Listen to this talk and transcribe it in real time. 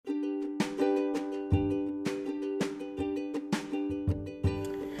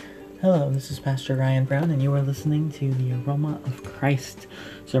Hello, this is Pastor Ryan Brown, and you are listening to the Aroma of Christ,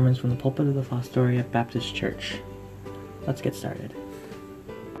 sermons from the pulpit of the Fostoria Baptist Church. Let's get started.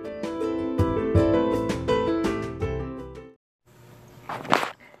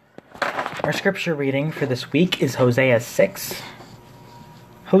 Our scripture reading for this week is Hosea 6.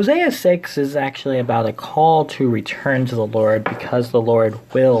 Hosea 6 is actually about a call to return to the Lord because the Lord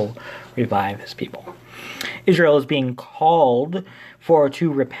will revive his people. Israel is being called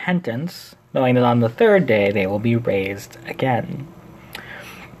to repentance, knowing that on the third day they will be raised again.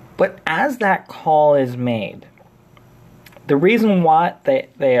 But as that call is made, the reason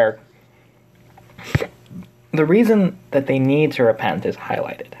that they need to repent is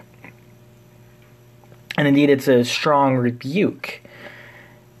highlighted. And indeed, it's a strong rebuke.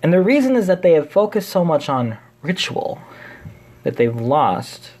 And the reason is that they have focused so much on ritual that they've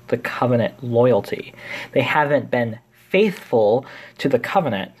lost the covenant loyalty. They haven't been faithful to the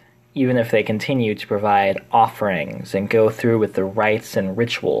covenant, even if they continue to provide offerings and go through with the rites and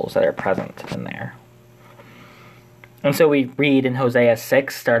rituals that are present in there. And so we read in Hosea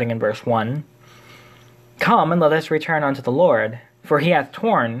 6, starting in verse 1, "Come and let us return unto the Lord, for he hath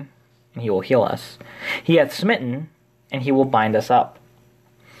torn, and he will heal us. He hath smitten, and he will bind us up.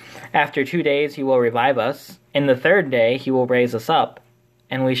 After 2 days he will revive us. In the third day he will raise us up,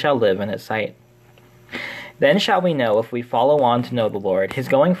 and we shall live in his sight. Then shall we know if we follow on to know the Lord. His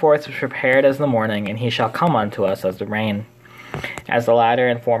going forth is prepared as the morning, and he shall come unto us as the rain, as the latter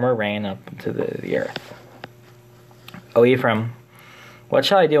and former rain up to the earth. O Ephraim, what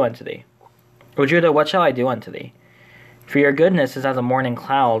shall I do unto thee? O Judah, what shall I do unto thee? For your goodness is as a morning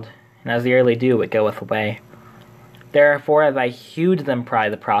cloud, and as the early dew it goeth away. Therefore have I hewed them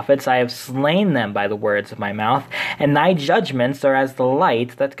the prophets, I have slain them by the words of my mouth, and thy judgments are as the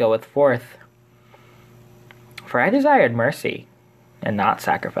light that goeth forth. For I desired mercy, and not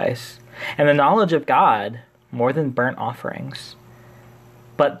sacrifice, and the knowledge of God more than burnt offerings.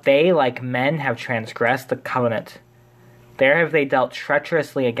 But they, like men, have transgressed the covenant. There have they dealt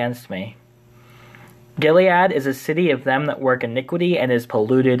treacherously against me. Gilead is a city of them that work iniquity, and is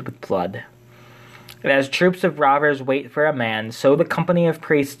polluted with blood. And as troops of robbers wait for a man, so the company of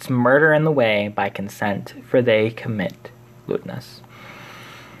priests murder in the way by consent, for they commit lewdness.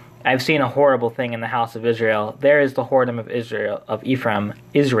 I have seen a horrible thing in the house of Israel. There is the whoredom of Ephraim.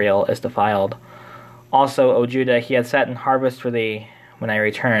 Israel is defiled. Also, O Judah, he hath set in harvest for thee, when I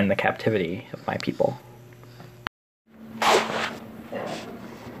return the captivity of my people."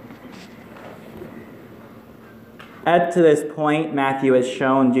 Up to this point, Matthew has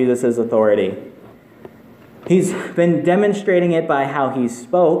shown Jesus' authority. He's been demonstrating it by how he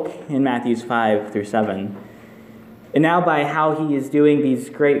spoke in Matthews 5 through 7. And now by how he is doing these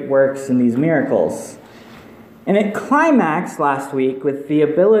great works and these miracles. And it climaxed last week with the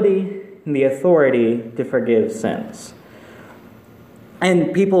ability and the authority to forgive sins.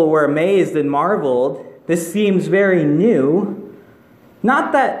 And people were amazed and marveled. This seems very new.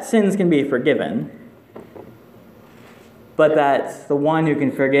 Not that sins can be forgiven, but that the one who can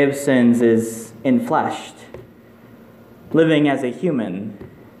forgive sins is enfleshed, living as a human,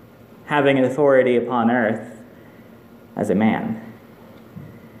 having an authority upon earth as a man.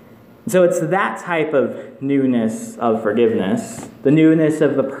 So it's that type of newness of forgiveness, the newness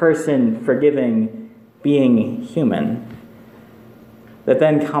of the person forgiving being human, that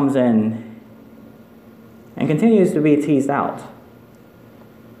then comes in and continues to be teased out.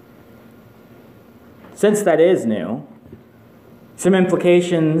 Since that is new, some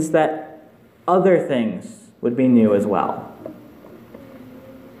implications that other things would be new as well.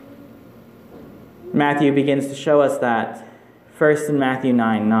 Matthew begins to show us that first in Matthew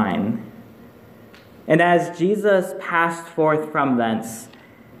 9:9. "And as Jesus passed forth from thence,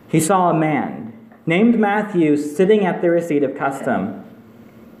 he saw a man named Matthew sitting at the receipt of custom.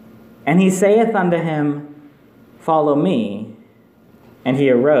 And he saith unto him, Follow me. And he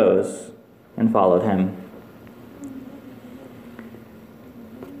arose and followed him."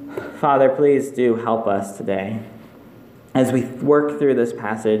 Father, please do help us today as we work through this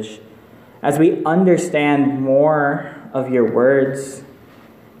passage, as we understand more of your words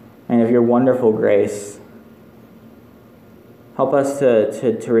and of your wonderful grace. Help us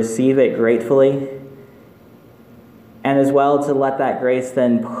to receive it gratefully, and as well to let that grace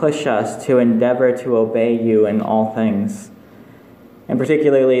then push us to endeavor to obey you in all things. And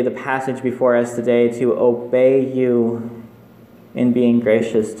particularly the passage before us today, to obey you in being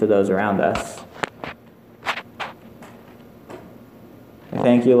gracious to those around us. I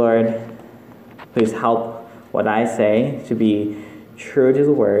thank you, Lord. Please help what I say to be true to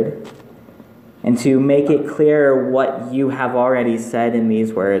the word, and to make it clear what you have already said in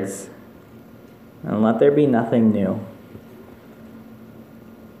these words, and let there be nothing new.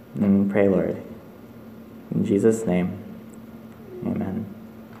 And pray, Lord. In Jesus' name, amen.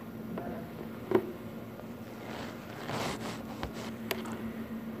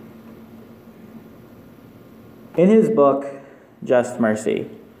 In his book, Just Mercy,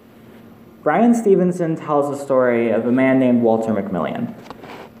 Bryan Stevenson tells the story of a man named Walter McMillian.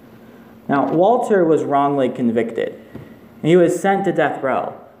 Now, Walter was wrongly convicted. He was sent to death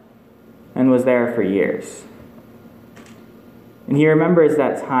row and was there for years. And he remembers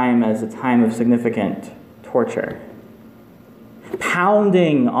that time as a time of significant torture,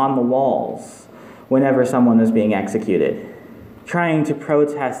 pounding on the walls whenever someone was being executed, trying to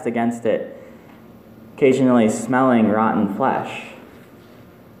protest against it, occasionally smelling rotten flesh,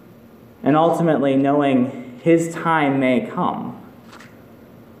 and ultimately knowing his time may come,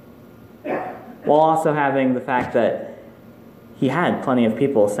 while also having the fact that he had plenty of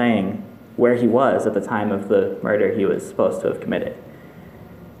people saying where he was at the time of the murder he was supposed to have committed.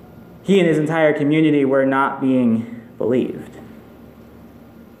 He and his entire community were not being believed.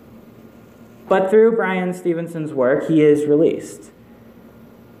 But through Bryan Stevenson's work, he is released.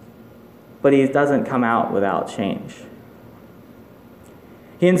 But he doesn't come out without change.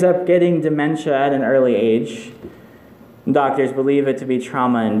 He ends up getting dementia at an early age. Doctors believe it to be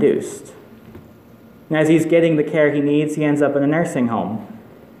trauma-induced. And as he's getting the care he needs, he ends up in a nursing home.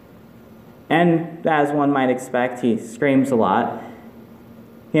 And as one might expect, he screams a lot.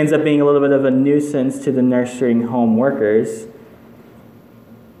 He ends up being a little bit of a nuisance to the nursing home workers.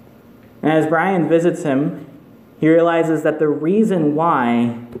 And as Bryan visits him, he realizes that the reason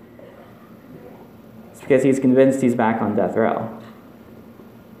why is because he's convinced he's back on death row.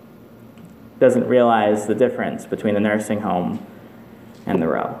 Doesn't realize the difference between the nursing home and the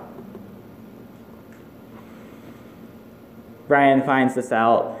row. Bryan finds this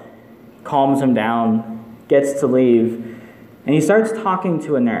out, calms him down, gets to leave, and he starts talking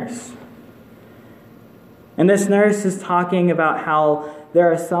to a nurse. And this nurse is talking about how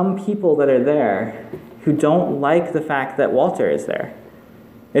there are some people that are there who don't like the fact that Walter is there.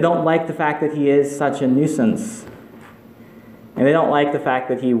 They don't like the fact that he is such a nuisance. And they don't like the fact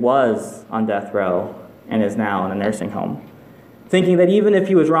that he was on death row and is now in a nursing home, thinking that even if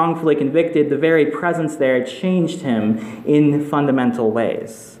he was wrongfully convicted, the very presence there changed him in fundamental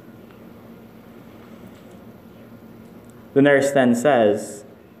ways. The nurse then says,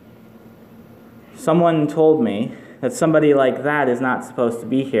 "Someone told me that somebody like that is not supposed to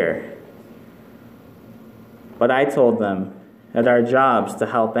be here. But I told them that our job's to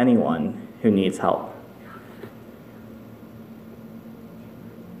help anyone who needs help."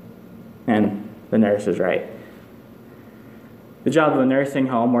 And the nurse is right. The job of a nursing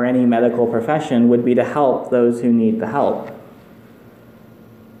home or any medical profession would be to help those who need the help.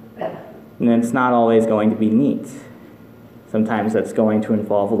 And it's not always going to be neat. Sometimes that's going to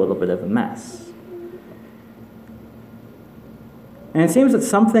involve a little bit of a mess. And it seems that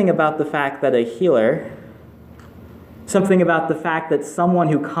something about the fact that a healer, something about the fact that someone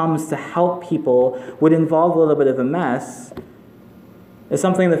who comes to help people would involve a little bit of a mess, is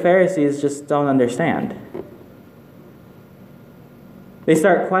something the Pharisees just don't understand. They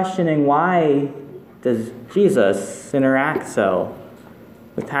start questioning, why does Jesus interact so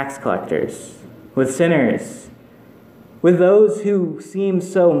with tax collectors, with sinners, with those who seem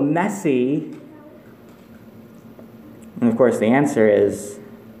so messy? And of course the answer is,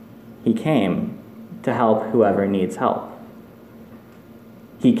 he came to help whoever needs help.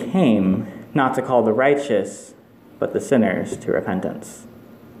 He came not to call the righteous, but the sinners to repentance.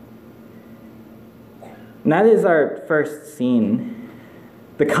 And that is our first scene,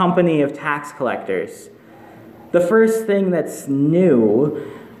 the company of tax collectors. The first thing that's new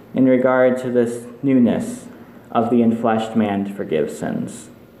in regard to this newness of the enfleshed man to forgive sins.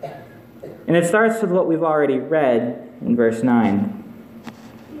 And it starts with what we've already read in verse 9.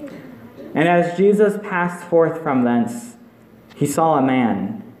 "And as Jesus passed forth from thence, he saw a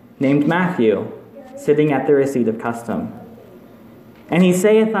man named Matthew sitting at the receipt of custom. And he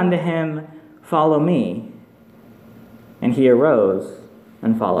saith unto him, Follow me. And he arose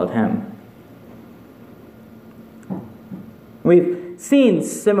and followed him." We've seen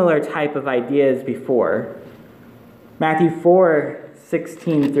similar type of ideas before. Matthew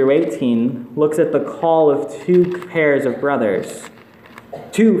 4:16 through 18 looks at the call of two pairs of brothers,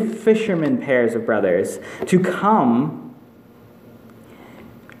 two fishermen pairs of brothers, to come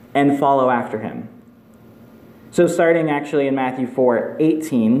and follow after him. So starting actually in Matthew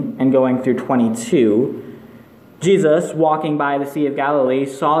 4:18 and going through 22, Jesus, walking by the Sea of Galilee,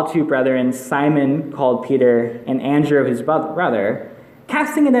 saw two brethren, Simon called Peter and Andrew his brother,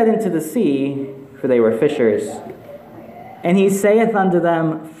 casting a net into the sea, for they were fishers. And he saith unto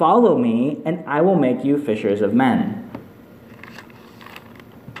them, Follow me, and I will make you fishers of men.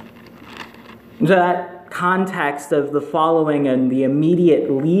 So that context of the following and the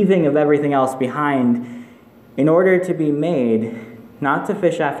immediate leaving of everything else behind, in order to be made, not to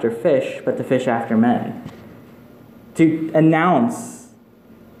fish after fish, but to fish after men. To announce,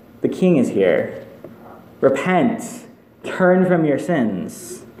 the King is here. Repent, turn from your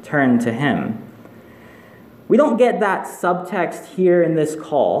sins, turn to him. We don't get that subtext here in this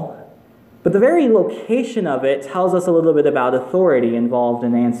call, but the very location of it tells us a little bit about authority involved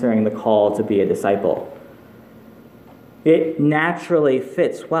in answering the call to be a disciple. It naturally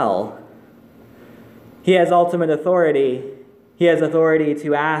fits well. He has ultimate authority. He has authority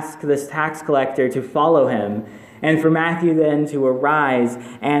to ask this tax collector to follow him, and for Matthew then to arise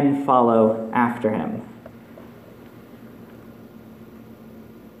and follow after him.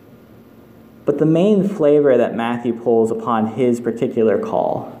 But the main flavor that Matthew pulls upon his particular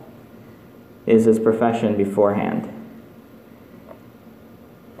call is his profession beforehand.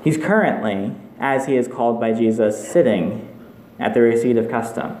 He's currently, as he is called by Jesus, sitting at the receipt of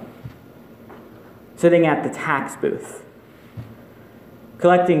custom, sitting at the tax booth,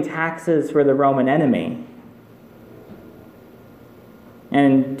 collecting taxes for the Roman enemy.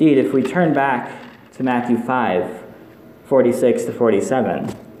 And indeed, if we turn back to Matthew 5, 46 to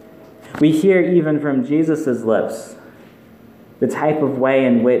 47, we hear even from Jesus' lips the type of way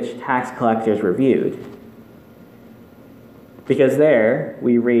in which tax collectors were viewed. Because there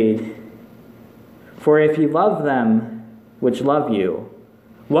we read, For if you love them which love you,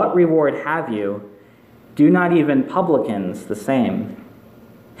 what reward have you? Do not even publicans the same?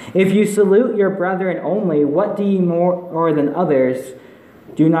 If you salute your brethren only, what do ye more than others?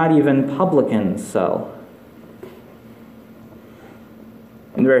 Do not even publicans so?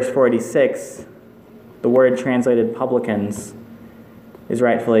 In verse 46, the word translated publicans is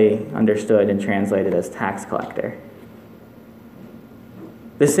rightfully understood and translated as tax collector.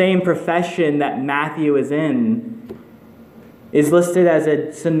 The same profession that Matthew is in is listed as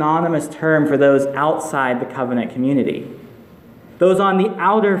a synonymous term for those outside the covenant community. Those on the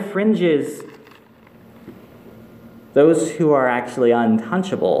outer fringes, those who are actually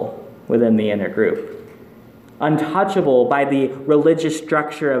untouchable within the inner group. Untouchable by the religious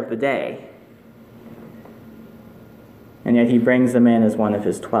structure of the day. And yet he brings them in as one of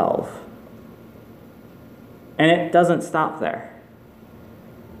his 12. And it doesn't stop there.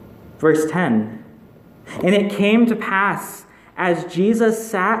 Verse 10, And it came to pass, as Jesus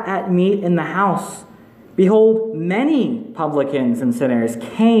sat at meat in the house, behold, many publicans and sinners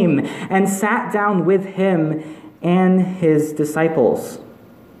came and sat down with him and his disciples.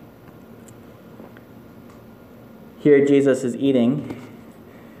 Here Jesus is eating,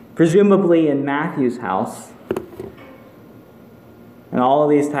 presumably in Matthew's house. And all of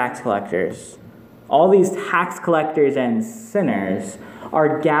these tax collectors and sinners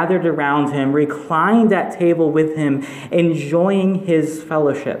are gathered around him, reclined at table with him, enjoying his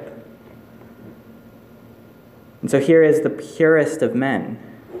fellowship. And so here is the purest of men,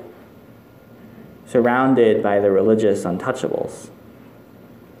 surrounded by the religious untouchables,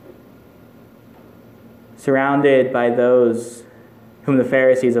 surrounded by those whom the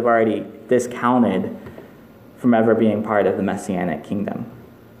Pharisees have already discounted from ever being part of the Messianic kingdom.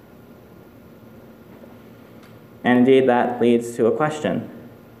 And indeed, that leads to a question.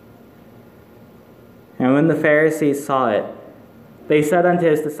 And when the Pharisees saw it, they said unto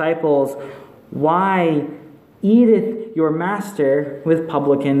his disciples, Why eateth your master with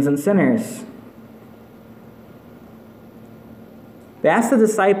publicans and sinners? They ask the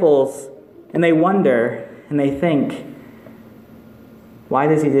disciples, and they wonder, and they think, why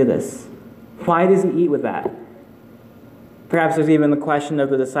does he do this? Why does he eat with that? Perhaps there's even the question of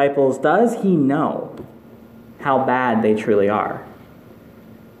the disciples, does he know how bad they truly are?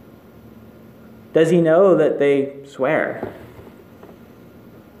 Does he know that they swear?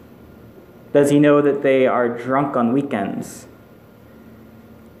 Does he know that they are drunk on weekends?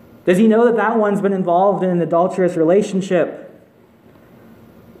 Does he know that that one's been involved in an adulterous relationship?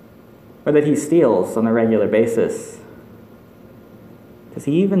 Or that he steals on a regular basis? Does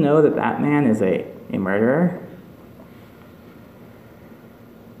he even know that that man is a murderer?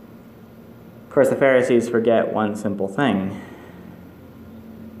 Of course, the Pharisees forget one simple thing.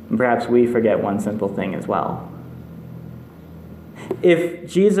 And perhaps we forget one simple thing as well. If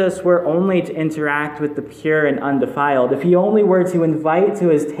Jesus were only to interact with the pure and undefiled, if he only were to invite to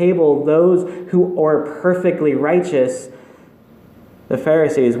his table those who are perfectly righteous, the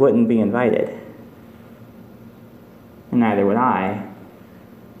Pharisees wouldn't be invited. And neither would I.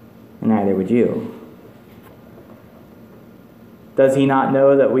 and neither would you. Does he not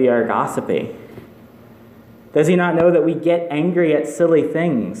know that we are gossipy? Does he not know that we get angry at silly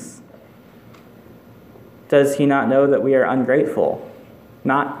things? Does he not know that we are ungrateful,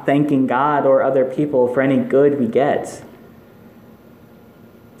 not thanking God or other people for any good we get?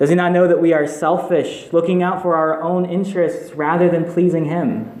 Does he not know that we are selfish, looking out for our own interests rather than pleasing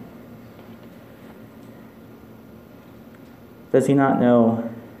him? Does he not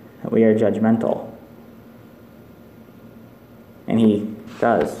know that we are judgmental? And he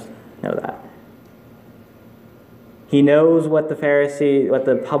does know that. He knows what the Pharisees, what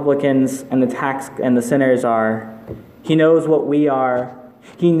the publicans and the sinners are. He knows what we are.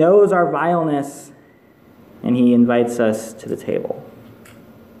 He knows our vileness, and he invites us to the table.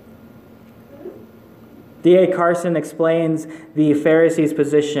 D.A. Carson explains the Pharisees'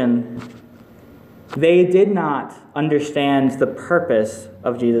 position. They did not understand the purpose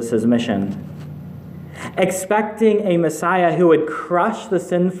of Jesus' mission. Expecting a Messiah who would crush the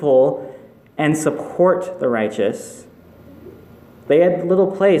sinful and support the righteous, they had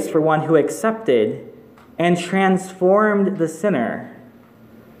little place for one who accepted and transformed the sinner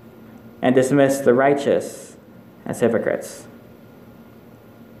and dismissed the righteous as hypocrites.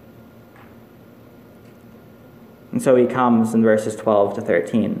 And so he comes in verses 12 to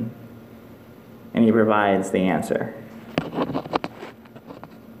 13, and he provides the answer.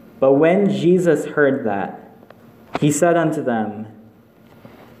 But when Jesus heard that, he said unto them,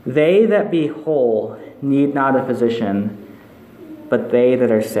 They that be whole need not a physician, but they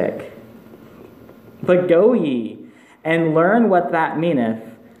that are sick. But go ye, and learn what that meaneth.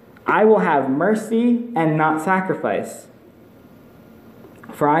 I will have mercy and not sacrifice.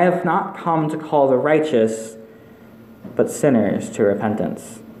 For I have not come to call the righteous, but sinners to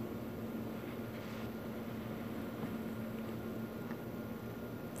repentance.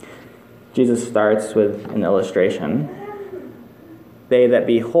 Jesus starts with an illustration. They that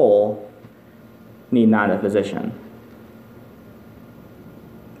be whole need not a physician,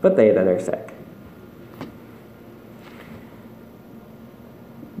 but they that are sick.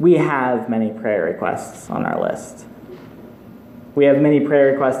 We have many prayer requests on our list. We have many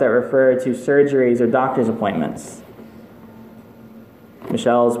prayer requests that refer to surgeries or doctor's appointments.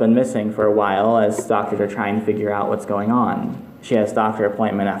 Michelle's been missing for a while as doctors are trying to figure out what's going on. She has doctor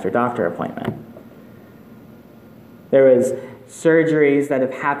appointment after doctor appointment. There was surgeries that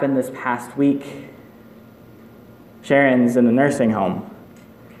have happened this past week. Sharon's in the nursing home.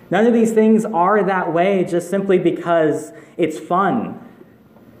 None of these things are that way just simply because it's fun.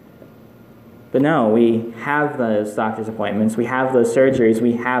 But no, we have those doctor's appointments, we have those surgeries,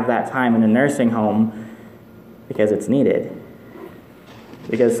 we have that time in a nursing home because it's needed,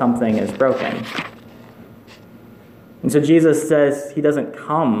 because something is broken. And so Jesus says he doesn't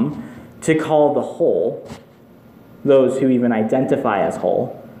come to call the whole, those who even identify as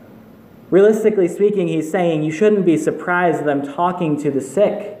whole. Realistically speaking, he's saying you shouldn't be surprised that I'm talking to the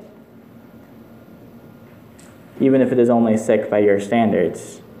sick, even if it is only sick by your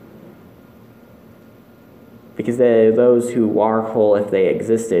standards. Because those who are whole, if they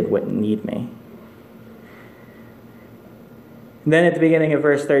existed, wouldn't need me. And then at the beginning of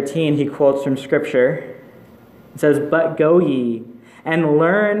verse 13, he quotes from Scripture. It says, But go ye, and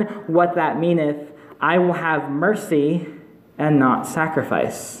learn what that meaneth. I will have mercy and not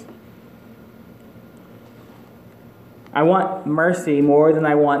sacrifice. I want mercy more than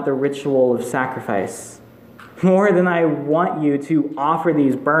I want the ritual of sacrifice. More than I want you to offer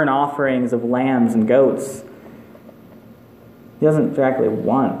these burnt offerings of lambs and goats. He doesn't directly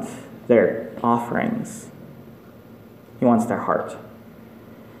want their offerings. He wants their heart.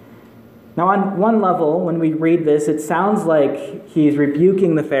 Now, on one level, when we read this, it sounds like he's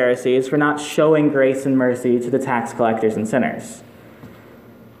rebuking the Pharisees for not showing grace and mercy to the tax collectors and sinners.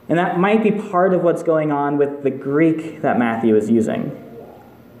 And that might be part of what's going on with the Greek that Matthew is using.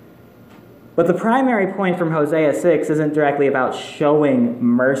 But the primary point from Hosea 6 isn't directly about showing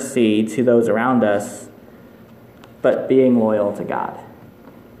mercy to those around us, but being loyal to God.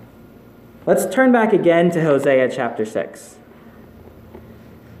 Let's turn back again to Hosea chapter 6.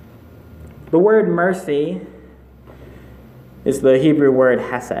 The word mercy is the Hebrew word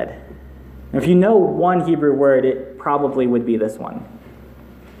hesed. If you know one Hebrew word, it probably would be this one.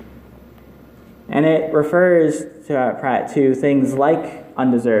 And it refers to things like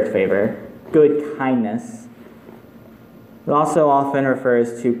undeserved favor, good kindness. It also often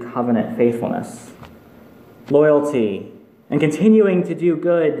refers to covenant faithfulness, loyalty, and continuing to do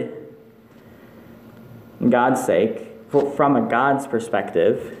good in God's sake. From a God's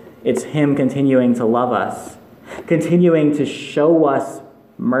perspective, it's Him continuing to love us, continuing to show us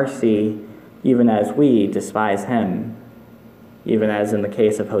mercy even as we despise him, even as in the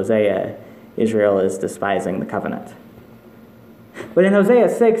case of Hosea, Israel is despising the covenant. But in Hosea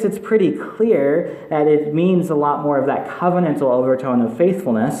 6, it's pretty clear that it means a lot more of that covenantal overtone of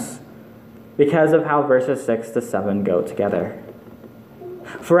faithfulness because of how verses 6 to 7 go together.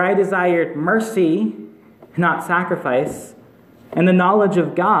 For I desired mercy, not sacrifice, and the knowledge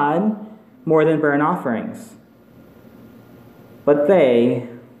of God more than burnt offerings. But they,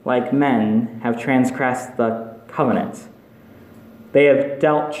 like men, have transgressed the covenant. They have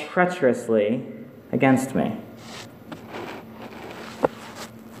dealt treacherously against me.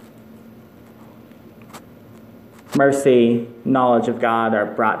 Mercy, knowledge of God are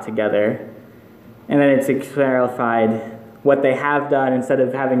brought together. And then it's clarified what they have done instead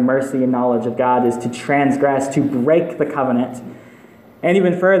of having mercy and knowledge of God is to transgress, to break the covenant, and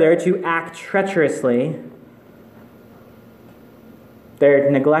even further, to act treacherously. They're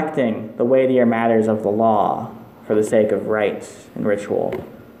neglecting the weightier matters of the law for the sake of rites and ritual.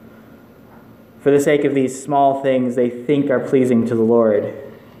 For the sake of these small things they think are pleasing to the Lord.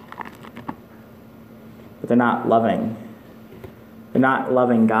 But they're not loving. They're not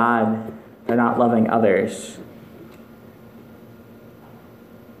loving God. They're not loving others.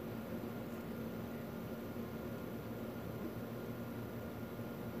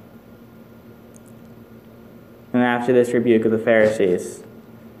 And after this rebuke of the Pharisees,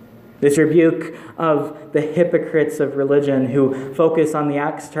 this rebuke of the hypocrites of religion who focus on the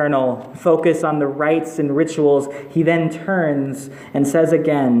external, focus on the rites and rituals, he then turns and says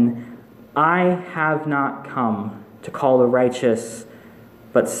again, I have not come to call the righteous,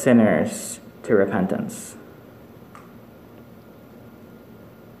 but sinners to repentance.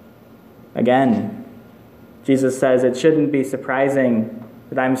 Again, Jesus says it shouldn't be surprising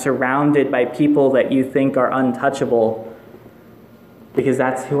that I'm surrounded by people that you think are untouchable, because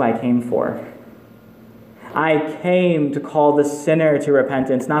that's who I came for. I came to call the sinner to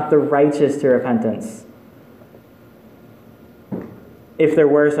repentance, not the righteous to repentance. If there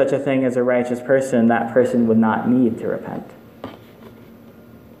were such a thing as a righteous person, that person would not need to repent.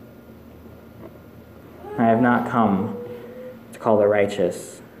 I have not come to call the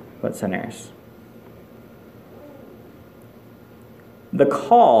righteous, but sinners. The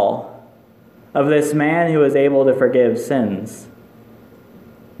call of this man who is able to forgive sins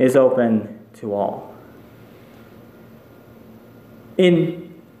is open to all.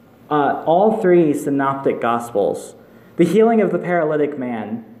 In all three synoptic gospels, the healing of the paralytic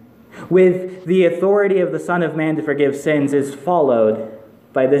man with the authority of the Son of Man to forgive sins is followed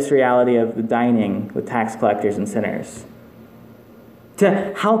by this reality of the dining with tax collectors and sinners.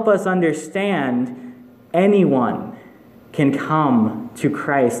 To help us understand, anyone can come to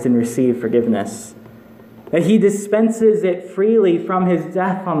Christ and receive forgiveness. That he dispenses it freely from his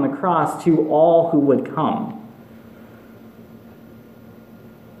death on the cross to all who would come.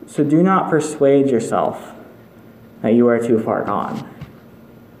 So do not persuade yourself that you are too far gone,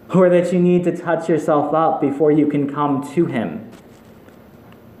 or that you need to touch yourself up before you can come to him.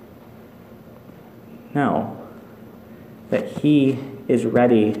 No, that he is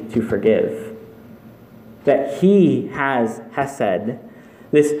ready to forgive. That he has hesed,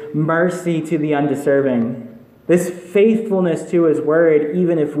 this mercy to the undeserving, this faithfulness to his word,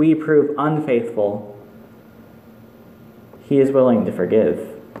 even if we prove unfaithful. He is willing to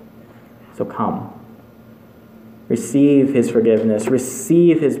forgive. So come. Receive his forgiveness.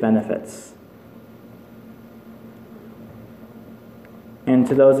 Receive his benefits. And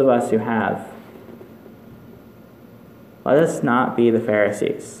to those of us who have, let us not be the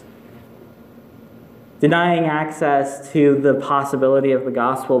Pharisees, denying access to the possibility of the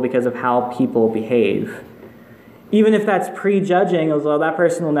gospel because of how people behave. Even if that's prejudging, as well, that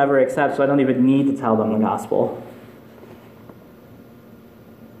person will never accept, so I don't even need to tell them the gospel.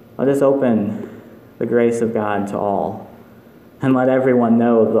 Let us open the grace of God to all, and let everyone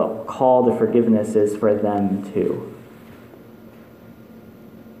know the call to forgiveness is for them too.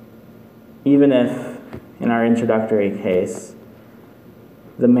 Even if, in our introductory case,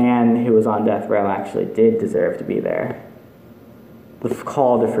 the man who was on death row actually did deserve to be there, the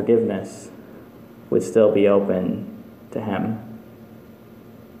call to forgiveness would still be open to him.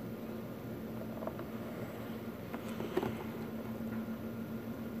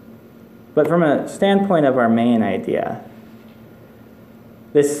 But from a standpoint of our main idea,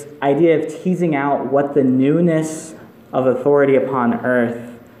 this idea of teasing out what the newness of authority upon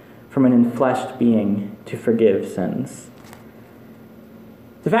earth from an enfleshed being to forgive sins.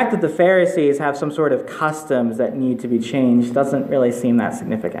 The fact that the Pharisees have some sort of customs that need to be changed doesn't really seem that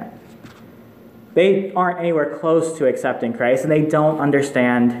significant. They aren't anywhere close to accepting Christ, and they don't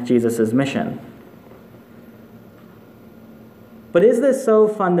understand Jesus' mission. But is this so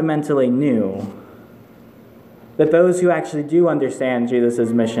fundamentally new that those who actually do understand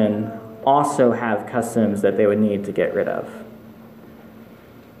Jesus' mission also have customs that they would need to get rid of?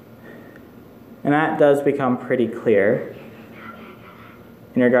 And that does become pretty clear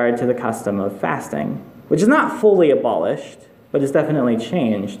in regard to the custom of fasting, which is not fully abolished, but is definitely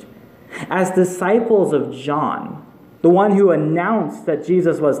changed. As disciples of John, the one who announced that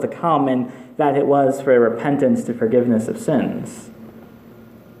Jesus was to come and that it was for repentance to forgiveness of sins,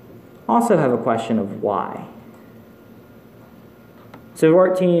 also have a question of why. So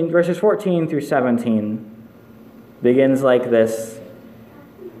verses 14 through 17 begins like this.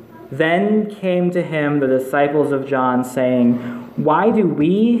 Then came to him the disciples of John, saying, "Why do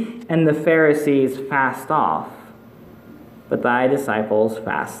we and the Pharisees fast off, but thy disciples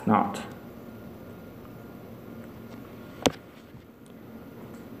fast not?"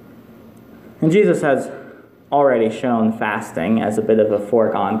 And Jesus has already shown fasting as a bit of a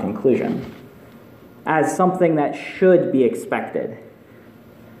foregone conclusion, as something that should be expected.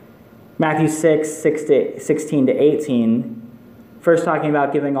 Matthew 16 to 18, first talking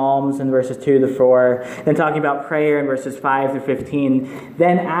about giving alms in verses 2 to 4, then talking about prayer in verses 5 through 15,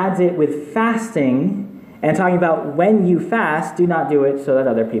 then adds it with fasting, and talking about when you fast, do not do it so that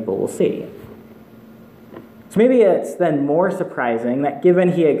other people will see. So maybe it's then more surprising that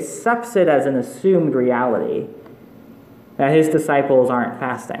given he accepts it as an assumed reality, that his disciples aren't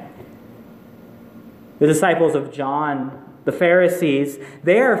fasting. The disciples of John, the Pharisees,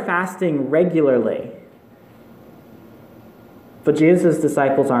 they are fasting regularly. But Jesus'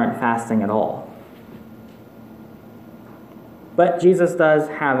 disciples aren't fasting at all. But Jesus does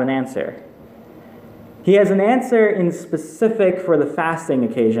have an answer. He has an answer in specific for the fasting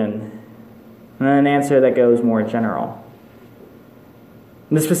occasion, and then an answer that goes more general.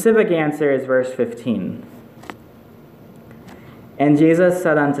 And the specific answer is verse 15. And Jesus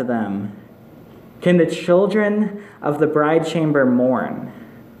said unto them, "Can the children of the bride chamber mourn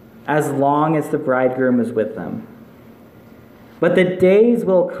as long as the bridegroom is with them? But the days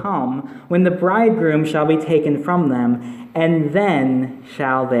will come when the bridegroom shall be taken from them, and then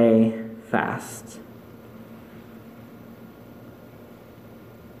shall they fast."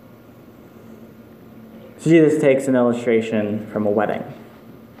 So Jesus takes an illustration from a wedding.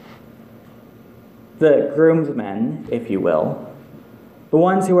 The groomsmen, if you will, the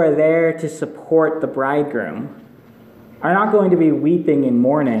ones who are there to support the bridegroom, are not going to be weeping and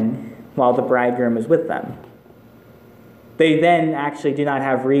mourning while the bridegroom is with them. They then actually do not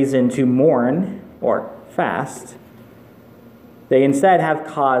have reason to mourn or fast. They instead have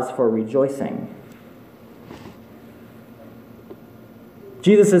cause for rejoicing.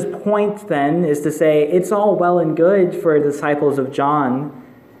 Jesus' point then is to say it's all well and good for the disciples of John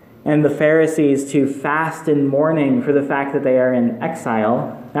and the Pharisees to fast in mourning for the fact that they are in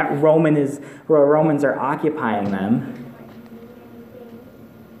exile, that Romans are occupying them.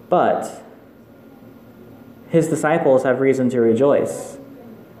 But his disciples have reason to rejoice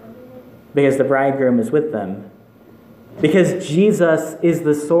because the bridegroom is with them, because Jesus is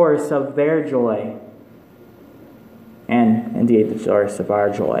the source of their joy, and indeed the source of our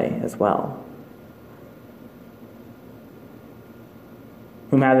joy as well.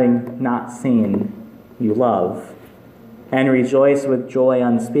 Whom having not seen, you love, and rejoice with joy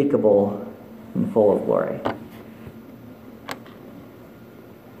unspeakable and full of glory.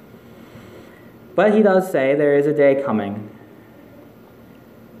 But he does say there is a day coming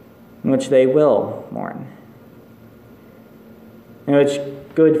in which they will mourn, in which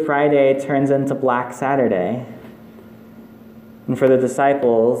Good Friday turns into Black Saturday. And for the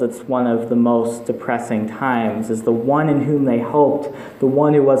disciples, it's one of the most depressing times, as the one in whom they hoped, the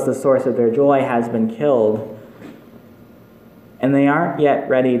one who was the source of their joy, has been killed. And they aren't yet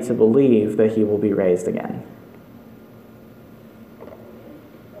ready to believe that he will be raised again.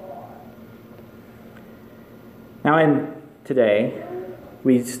 Now, in today,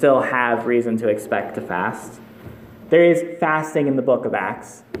 we still have reason to expect to fast. There is fasting in the book of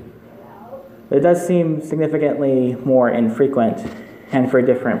Acts. But it does seem significantly more infrequent and for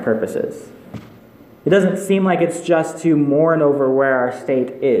different purposes. It doesn't seem like it's just to mourn over where our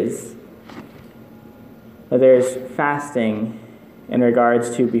state is. But there's fasting in regards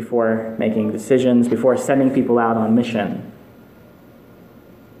to before making decisions, before sending people out on mission.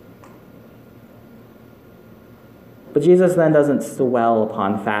 But Jesus then doesn't dwell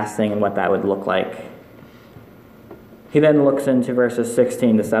upon fasting and what that would look like. He then looks into verses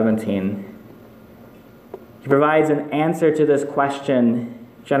 16 to 17. He provides an answer to this question,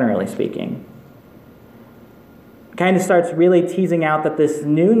 generally speaking. kind of starts really teasing out that this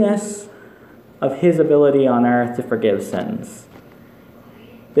newness of his ability on earth to forgive sins,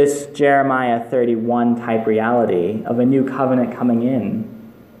 this Jeremiah 31 type reality of a new covenant coming in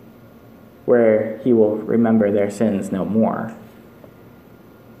where he will remember their sins no more,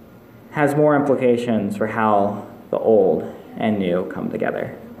 has more implications for how the old and new come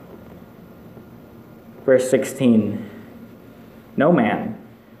together. Verse 16, no man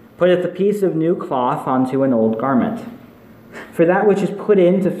putteth a piece of new cloth onto an old garment. For that which is put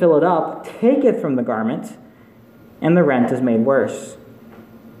in to fill it up taketh from the garment, and the rent is made worse.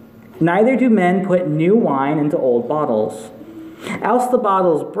 Neither do men put new wine into old bottles, else the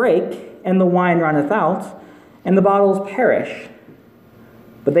bottles break, and the wine runneth out, and the bottles perish.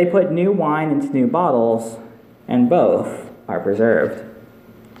 But they put new wine into new bottles, and both are preserved.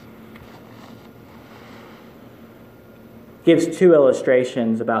 Gives two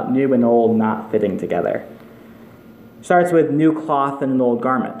illustrations about new and old not fitting together. Starts with new cloth and an old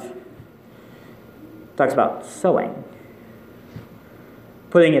garment. Talks about sewing.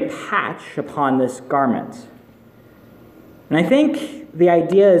 Putting a patch upon this garment. And I think the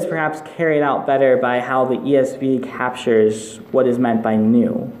idea is perhaps carried out better by how the ESV captures what is meant by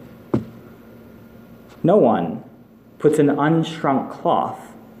new. No one puts an unshrunk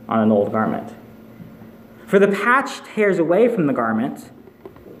cloth on an old garment. For the patch tears away from the garment,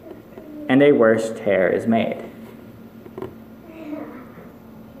 and a worse tear is made.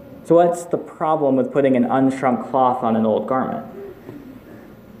 So what's the problem with putting an unshrunk cloth on an old garment?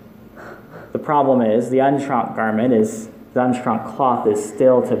 The problem is the unshrunk cloth is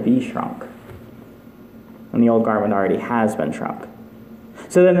still to be shrunk, and the old garment already has been shrunk.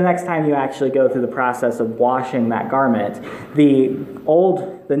 So then the next time you actually go through the process of washing that garment, the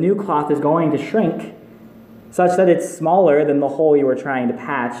new cloth is going to shrink such that it's smaller than the hole you were trying to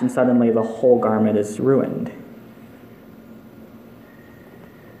patch, and suddenly the whole garment is ruined.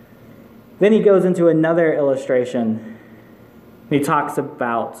 Then he goes into another illustration. He talks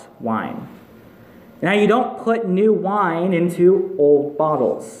about wine. Now, you don't put new wine into old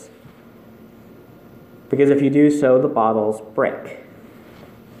bottles, because if you do so, the bottles break.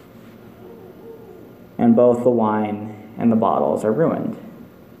 And both the wine and the bottles are ruined.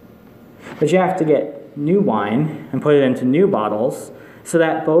 But you have to get new wine and put it into new bottles so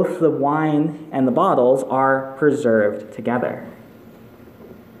that both the wine and the bottles are preserved together.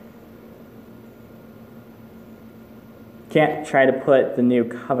 Can't try to put the new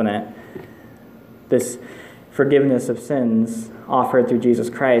covenant, this forgiveness of sins offered through Jesus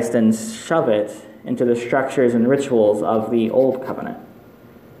Christ, and shove it into the structures and rituals of the old covenant.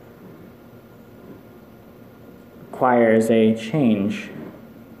 Requires a change.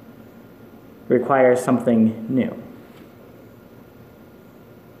 Requires something new.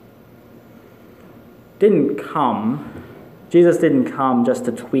 Jesus didn't come just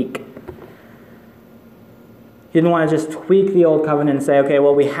to tweak. He didn't want to just tweak the old covenant and say, okay,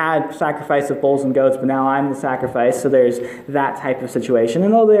 well, we had sacrifice of bulls and goats, but now I'm the sacrifice, so there's that type of situation.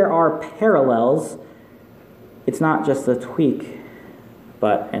 And though there are parallels, it's not just a tweak,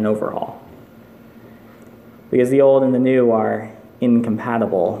 but an overhaul. Because the old and the new are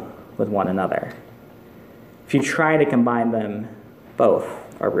incompatible with one another. If you try to combine them, both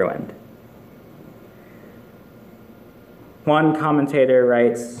are ruined. One commentator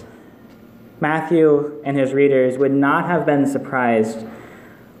writes, Matthew and his readers would not have been surprised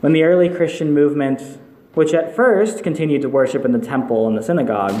when the early Christian movement, which at first continued to worship in the temple and the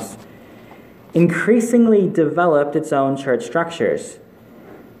synagogues, increasingly developed its own church structures,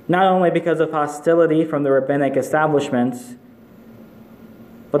 not only because of hostility from the rabbinic establishments,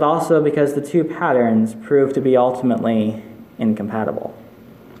 but also because the two patterns proved to be ultimately incompatible.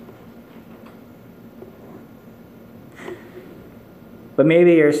 But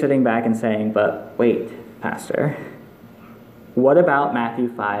maybe you're sitting back and saying, but wait, Pastor, what about Matthew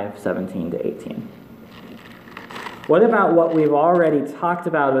 5:17-18? What about what we've already talked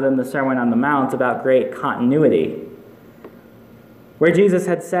about within the Sermon on the Mount about great continuity? Where Jesus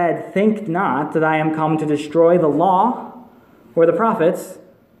had said, think not that I am come to destroy the law or the prophets.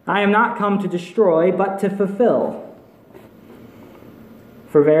 I am not come to destroy, but to fulfill.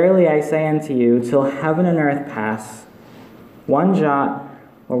 For verily I say unto you, till heaven and earth pass, one jot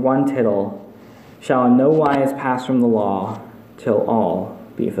or one tittle shall in no wise pass from the law till all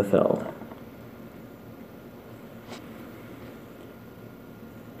be fulfilled.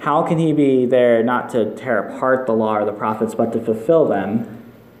 How can he be there not to tear apart the law or the prophets, but to fulfill them,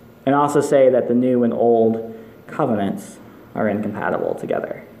 and also say that the new and old covenants are incompatible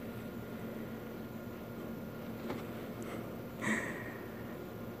together?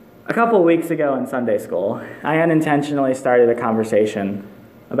 A couple of weeks ago in Sunday school, I unintentionally started a conversation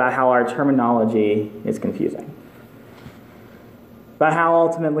about how our terminology is confusing. About how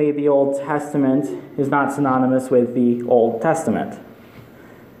ultimately the Old Testament is not synonymous with the Old Testament.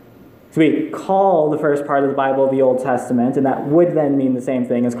 So we call the first part of the Bible the Old Testament, and that would then mean the same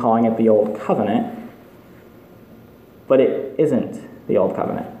thing as calling it the Old Covenant. But it isn't the Old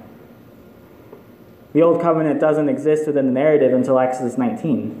Covenant. The Old Covenant doesn't exist within the narrative until Exodus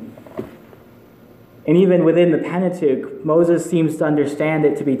 19. And even within the Pentateuch, Moses seems to understand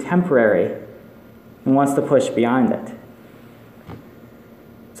it to be temporary and wants to push beyond it.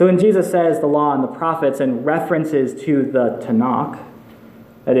 So when Jesus says the law and the prophets and references to the Tanakh,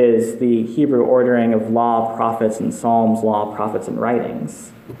 that is, the Hebrew ordering of law, prophets, and psalms, law, prophets, and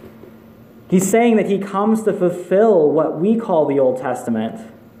writings, he's saying that he comes to fulfill what we call the Old Testament,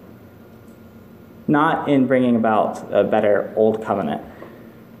 not in bringing about a better Old Covenant,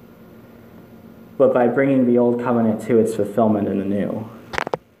 but by bringing the Old Covenant to its fulfillment in the New,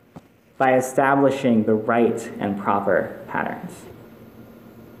 by establishing the right and proper patterns.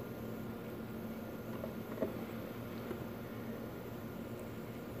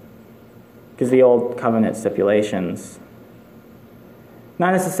 Because the Old Covenant stipulations,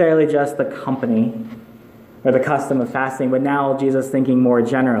 not necessarily just the company or the custom of fasting, but now Jesus thinking more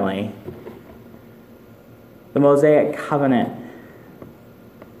generally, the Mosaic covenant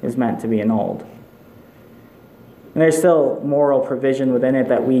is meant to be annulled. And there's still moral provision within it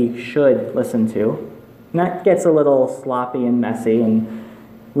that we should listen to. And that gets a little sloppy and messy, and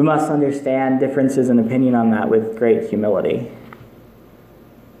we must understand differences in opinion on that with great humility.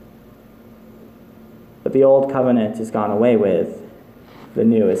 But the old covenant is gone away with. The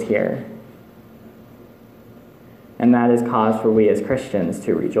new is here. And that is cause for we as Christians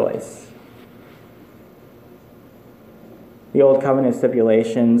to rejoice. The old covenant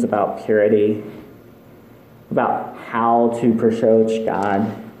stipulations about purity, about how to approach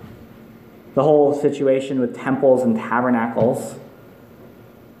God, the whole situation with temples and tabernacles,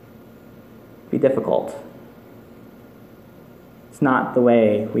 be difficult. It's not the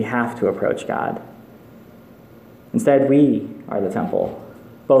way we have to approach God. Instead, we are the temple,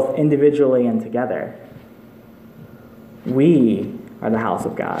 both individually and together. We are the house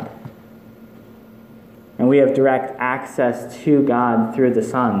of God. And we have direct access to God through the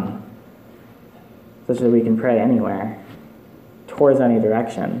Son, such that we can pray anywhere, towards any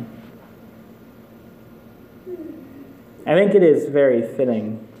direction. I think it is very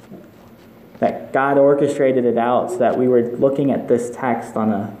fitting that God orchestrated it out so that we were looking at this text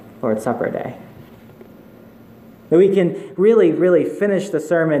on a Lord's Supper day. That we can really finish the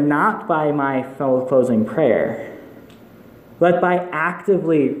sermon not by my closing prayer, but by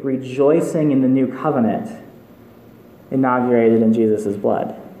actively rejoicing in the new covenant inaugurated in Jesus'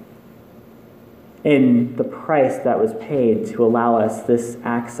 blood, in the price that was paid to allow us this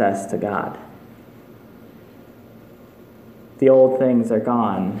access to God. The old things are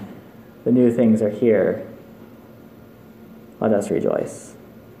gone. The new things are here. Let us rejoice.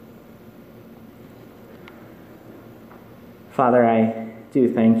 Father, I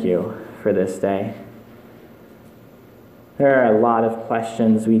do thank you for this day. There are a lot of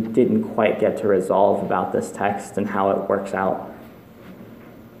questions we didn't quite get to resolve about this text and how it works out.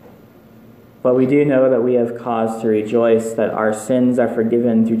 But we do know that we have cause to rejoice that our sins are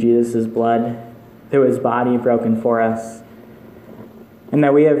forgiven through Jesus' blood, through his body broken for us, and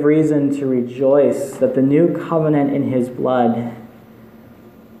that we have reason to rejoice that the new covenant in his blood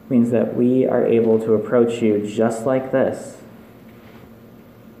means that we are able to approach you just like this,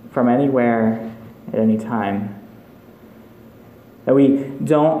 from anywhere, at any time. That we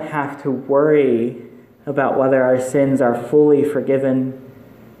don't have to worry about whether our sins are fully forgiven.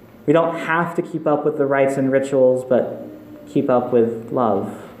 We don't have to keep up with the rites and rituals, but keep up with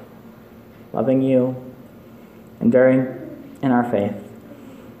love. Loving you, enduring in our faith,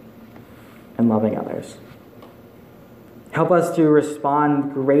 and loving others. Help us to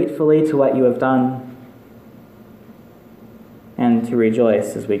respond gratefully to what you have done and to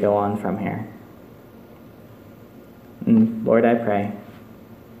rejoice as we go on from here. And Lord, I pray,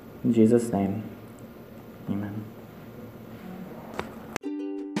 in Jesus' name, amen.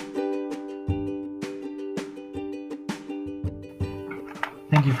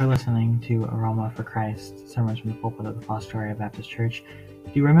 Thank you for listening to Aroma for Christ, sermons from the pulpit of the Fostoria Baptist Church.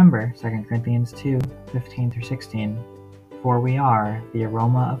 Do remember 2 Corinthians 2:15-16, for we are the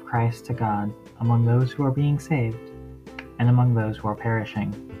aroma of Christ to God among those who are being saved and among those who are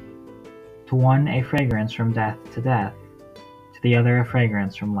perishing. To one a fragrance from death to death, to the other a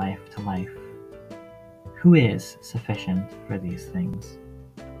fragrance from life to life. Who is sufficient for these things?